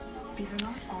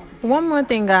One more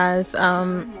thing, guys.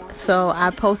 So I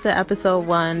posted episode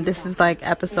 1. This is like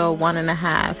episode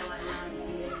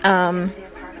 1.5.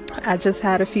 I just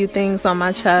had a few things on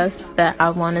my chest that I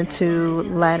wanted to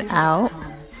let out.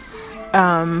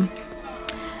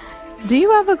 Do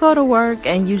you ever go to work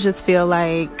and you just feel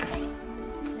like,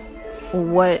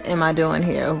 what am I doing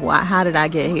here? How did I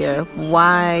get here?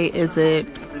 Why is it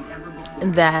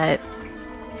that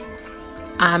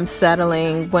I'm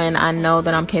settling when I know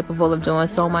that I'm capable of doing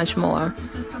so much more?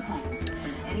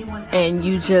 And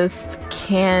you just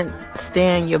can't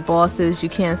stand your bosses, you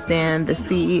can't stand the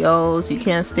CEOs, you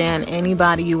can't stand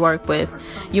anybody you work with.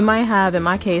 You might have, in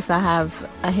my case, I have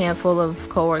a handful of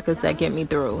coworkers that get me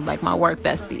through, like my work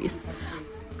besties.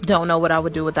 Don't know what I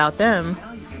would do without them.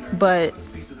 But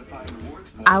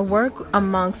I work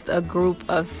amongst a group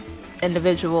of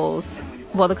individuals.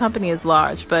 Well, the company is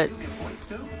large, but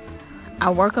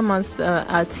I work amongst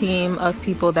a team of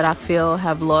people that I feel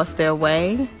have lost their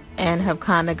way and have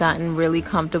kind of gotten really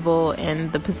comfortable in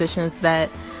the positions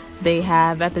that they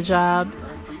have at the job.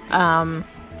 I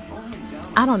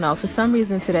don't know. For some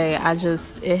reason today,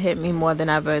 it hit me more than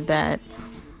ever that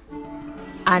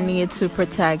I need to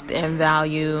protect and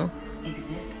value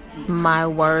my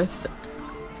worth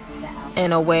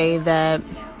in a way that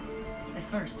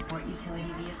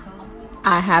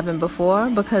I haven't before,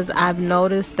 because I've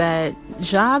noticed that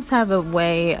jobs have a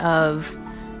way of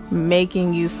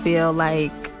making you feel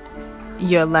like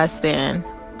you're less than,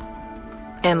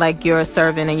 and like you're a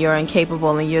servant and you're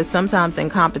incapable and you're sometimes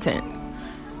incompetent.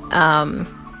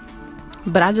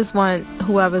 But I just want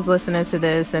whoever's listening to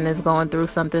this and is going through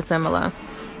something similar.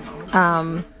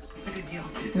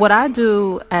 What I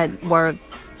do at work,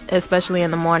 especially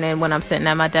in the morning when I'm sitting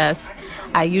at my desk,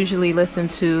 I usually listen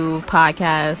to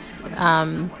podcasts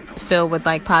filled with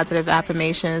like positive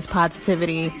affirmations,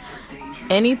 positivity,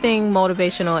 anything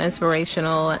motivational,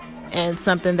 inspirational, and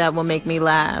something that will make me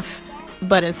laugh,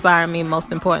 but inspire me most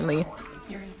importantly.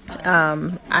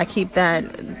 I keep that.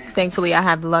 Thankfully, I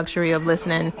have the luxury of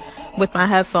listening with my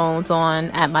headphones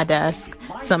on at my desk.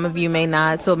 Some of you may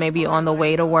not, so maybe on the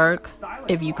way to work,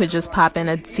 if you could just pop in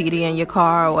a CD in your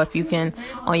car, or if you can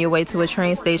on your way to a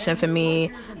train station. For me,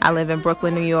 I live in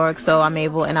Brooklyn, New York, so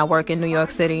and I work in New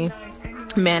York City,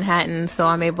 Manhattan, so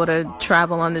I'm able to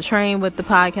travel on the train with the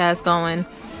podcast going,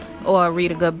 or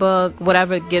read a good book,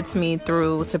 whatever gets me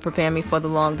through to prepare me for the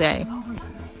long day.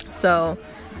 So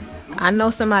I know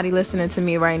somebody listening to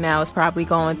me right now is probably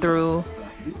going through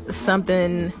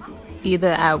something either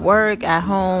at work, at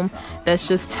home, that's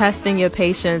just testing your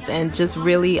patience and just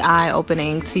really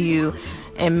eye-opening to you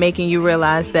and making you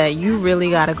realize that you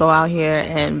really got to go out here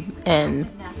and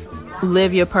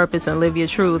live your purpose and live your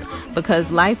truth,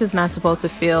 because life is not supposed to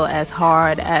feel as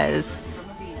hard as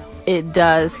it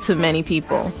does to many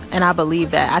people. And I believe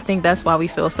that. I think that's why we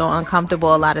feel so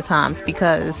uncomfortable a lot of times,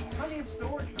 because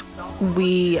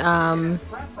we're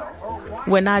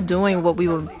not doing what we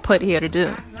were put here to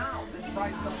do.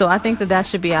 So I think that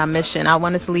should be our mission. I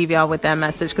wanted to leave y'all with that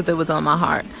message because it was on my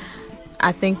heart.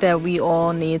 I think that we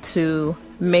all need to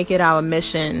make it our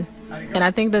mission. And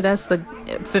I think that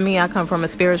for me, I come from a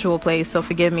spiritual place, so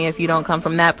forgive me if you don't come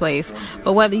from that place.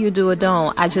 But whether you do or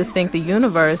don't, I just think the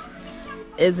universe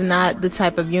is not the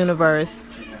type of universe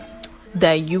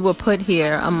that you were put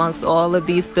here amongst all of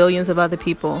these billions of other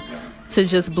people to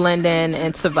just blend in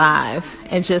and survive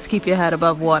and just keep your head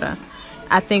above water.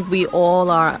 I think we all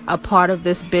are a part of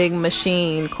this big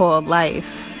machine called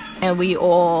life, and we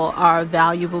all are a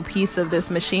valuable piece of this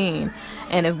machine.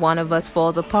 And if one of us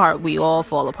falls apart, we all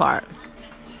fall apart.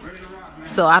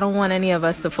 So I don't want any of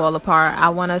us to fall apart. I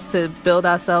want us to build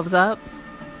ourselves up,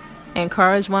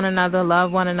 encourage one another,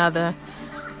 love one another,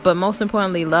 but most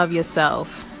importantly, love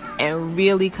yourself and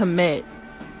really commit.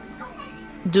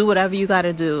 Do whatever you got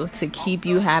to do to keep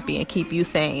you happy and keep you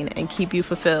sane and keep you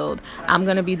fulfilled. I'm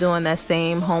going to be doing that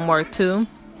same homework too.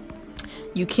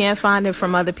 You can't find it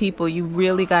from other people. You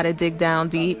really got to dig down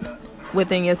deep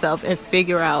within yourself and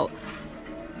figure out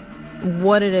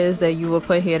what it is that you were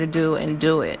put here to do, and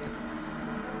do it.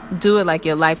 Do it like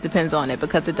your life depends on it,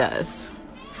 because it does.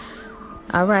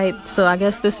 All right, so I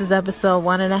guess this is episode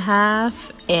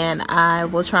 1.5, and I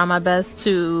will try my best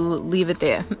to leave it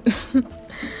there.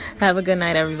 Have a good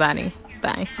night, everybody.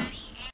 Bye.